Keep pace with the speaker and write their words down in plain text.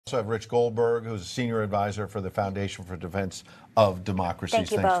also have Rich Goldberg, who's a senior advisor for the Foundation for Defense of Democracies.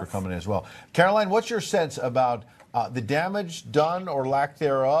 Thank you Thanks both for coming in as well. Caroline, what's your sense about the damage done or lack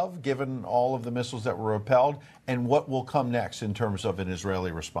thereof, given all of the missiles that were repelled, and what will come next in terms of an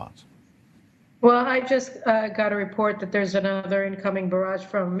Israeli response? Well, I just got a report that there's another incoming barrage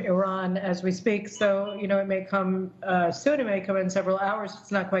from Iran as we speak. So, it may come soon, it may come in several hours.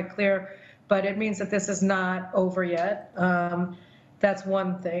 It's not quite clear, but it means that this is not over yet. That's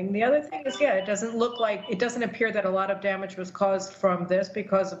one thing. The other thing is, it doesn't appear that a lot of damage was caused from this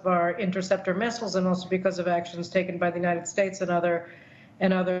because of our interceptor missiles and also because of actions taken by the United States and other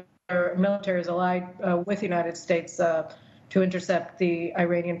militaries allied with the United States to intercept the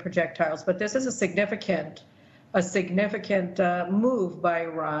Iranian projectiles. But this is a significant move by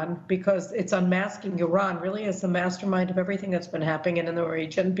Iran, because it's unmasking Iran really as the mastermind of everything that's been happening in the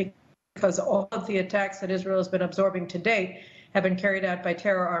region, because all of the attacks that Israel has been absorbing to date have been carried out by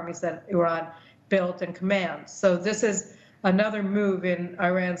terror armies that Iran built and commands. So this is another move in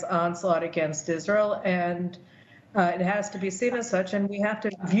Iran's onslaught against Israel, and it has to be seen as such, and we have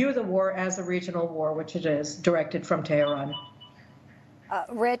to view the war as a regional war, which it is, directed from Tehran.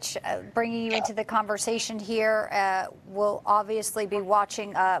 Rich, bringing you into the conversation here, we'll obviously be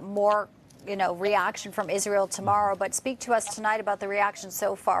watching more reaction from Israel tomorrow, but speak to us tonight about the reaction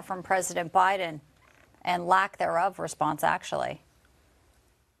so far from President Biden and lack thereof response, actually.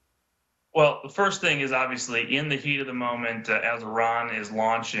 Well, the first thing is obviously in the heat of the moment, as Iran is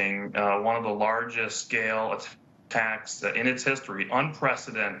launching one of the largest scale attacks in its history,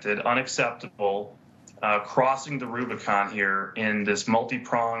 unprecedented, unacceptable, crossing the Rubicon here in this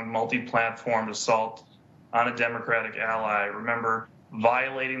multi-pronged, multi-platformed assault on a democratic ally. Remember,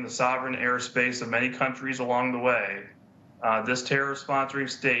 violating the sovereign airspace of many countries along the way. This terror-sponsoring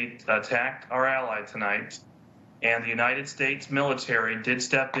state attacked our ally tonight, and the United States military did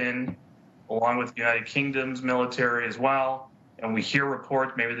step in, along with the United Kingdom's military as well. And we hear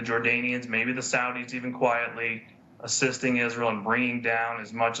reports, maybe the Jordanians, maybe the Saudis even quietly assisting Israel and bringing down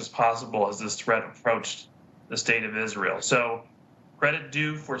as much as possible as this threat approached the state of Israel. So credit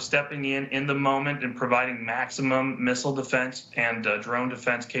due for stepping in the moment and providing maximum missile defense and drone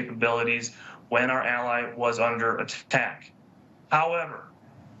defense capabilities when our ally was under attack. However,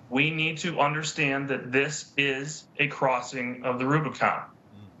 we need to understand that this is a crossing of the Rubicon.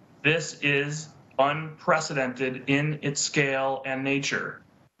 This is unprecedented in its scale and nature.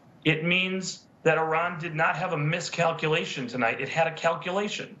 It means that Iran did not have a miscalculation tonight. It had a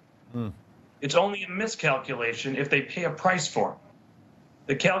calculation. It's only a miscalculation if they pay a price for it.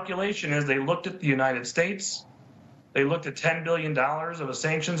 The calculation is they looked at the United States. They looked at $10 billion of a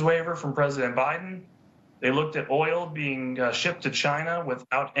sanctions waiver from President Biden. They looked at oil being shipped to China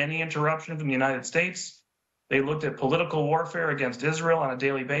without any interruption from the United States. They looked at political warfare against Israel on a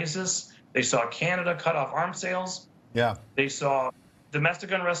daily basis. They saw Canada cut off arms sales. Yeah. They saw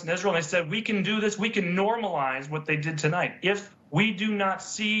domestic unrest in Israel, and they said, we can do this, we can normalize what they did tonight. If we do not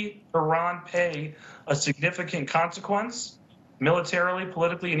see Iran pay a significant consequence, militarily,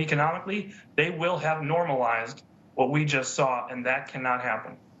 politically, and economically, they will have normalized what we just saw, and that cannot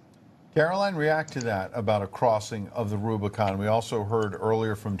happen. Caroline, react to that about a crossing of the Rubicon. We also heard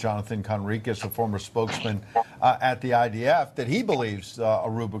earlier from Jonathan Conricus, a former spokesman at the IDF, that he believes a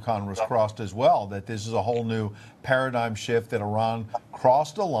Rubicon was crossed as well, that this is a whole new paradigm shift, that Iran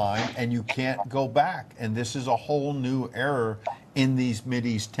crossed a line and you can't go back. And this is a whole new era in these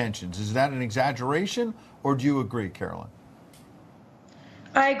Mideast tensions. Is that an exaggeration, or do you agree, Caroline?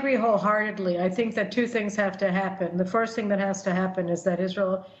 I agree wholeheartedly. I think that two things have to happen. The first thing that has to happen is that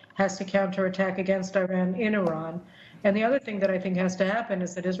Israel has to counterattack against Iran in Iran. And the other thing that I think has to happen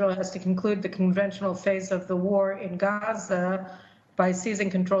is that Israel has to conclude the conventional phase of the war in Gaza by seizing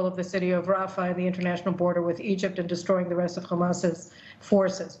control of the city of Rafah and the international border with Egypt and destroying the rest of Hamas's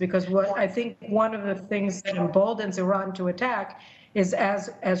forces. Because what I think one of the things that emboldens Iran to attack is,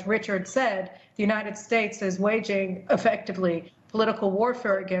 as Richard said, the United States is waging effectively political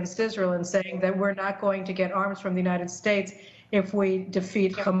warfare against Israel and saying that we're not going to get arms from the United States if we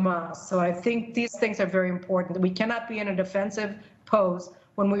defeat Hamas. So I think these things are very important. We cannot be in a defensive pose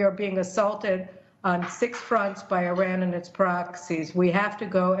when we are being assaulted on 6 fronts by Iran and its proxies. We have to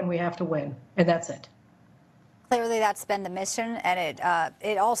go and we have to win, and that's it. Clearly, that's been the mission, and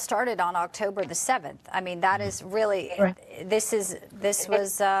it all started on October the 7th. I mean, that is really right. This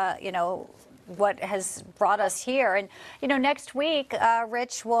was what has brought us here. And next week,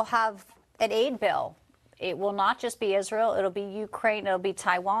 Rich, will have an aid bill it will not just be Israel, it'll be Ukraine, it'll be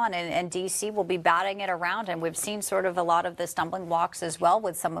Taiwan, and D.C. will be batting it around. And we've seen sort of a lot of the stumbling blocks as well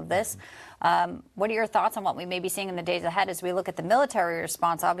with some of this. What are your thoughts on what we may be seeing in the days ahead as we look at the military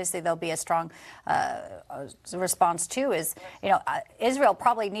response? Obviously, there'll be a strong response too. Israel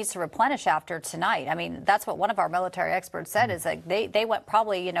probably needs to replenish after tonight. I mean, that's what one of our military experts said, is like they went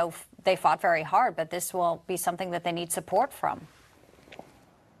probably, they fought very hard, but this will be something that they need support from.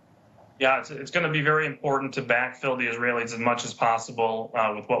 Yeah, it's going to be very important to backfill the Israelis as much as possible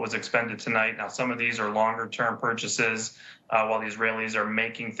with what was expended tonight. Now, some of these are longer-term purchases while the Israelis are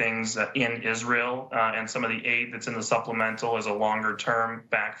making things in Israel, and some of the aid that's in the supplemental is a longer-term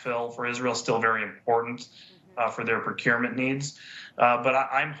backfill for Israel, still very important for their procurement needs. But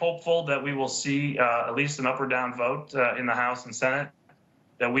I'm hopeful that we will see at least an up or down vote in the House and Senate,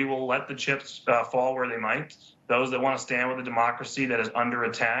 that we will let the chips fall where they might. Those that want to stand with a democracy that is under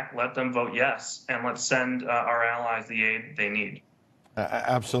attack, let them vote yes, and let's send our allies the aid they need.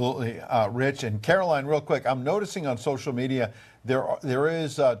 Absolutely, Rich. And Caroline, real quick, I'm noticing on social media there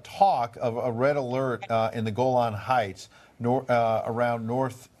is talk of a red alert in the Golan Heights around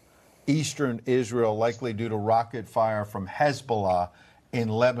northeastern Israel, likely due to rocket fire from Hezbollah in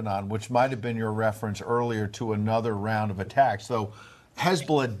Lebanon, which might have been your reference earlier to another round of attacks. So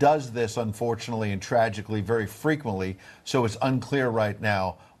Hezbollah does this, unfortunately and tragically, very frequently, so it's unclear right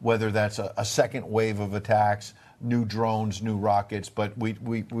now whether that's a second wave of attacks, new drones, new rockets, but we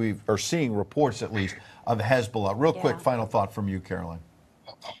are seeing reports, at least, of Hezbollah. Real quick, final thought from you, Caroline.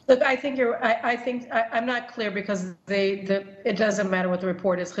 Look, I think I'm not clear because it doesn't matter what the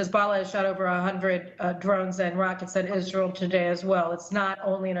report is. Hezbollah has shot over 100 drones and rockets at Israel today as well. It's not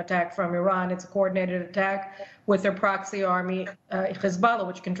only an attack from Iran, it's a coordinated attack with their proxy army, Hezbollah,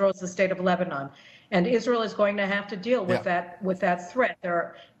 which controls the state of Lebanon. And Israel is going to have to deal with that threat.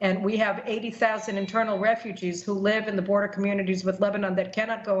 And we have 80,000 internal refugees who live in the border communities with Lebanon that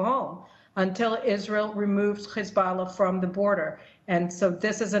cannot go home until Israel removes Hezbollah from the border. And so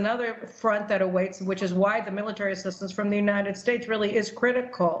this is another front that awaits, which is why the military assistance from the United States really is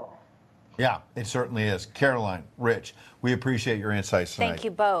critical. Yeah, it certainly is. Caroline, Rich, we appreciate your insights tonight. Thank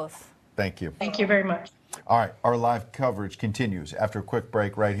you both. Thank you. Thank you very much. All right, our live coverage continues after a quick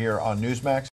break right here on Newsmax.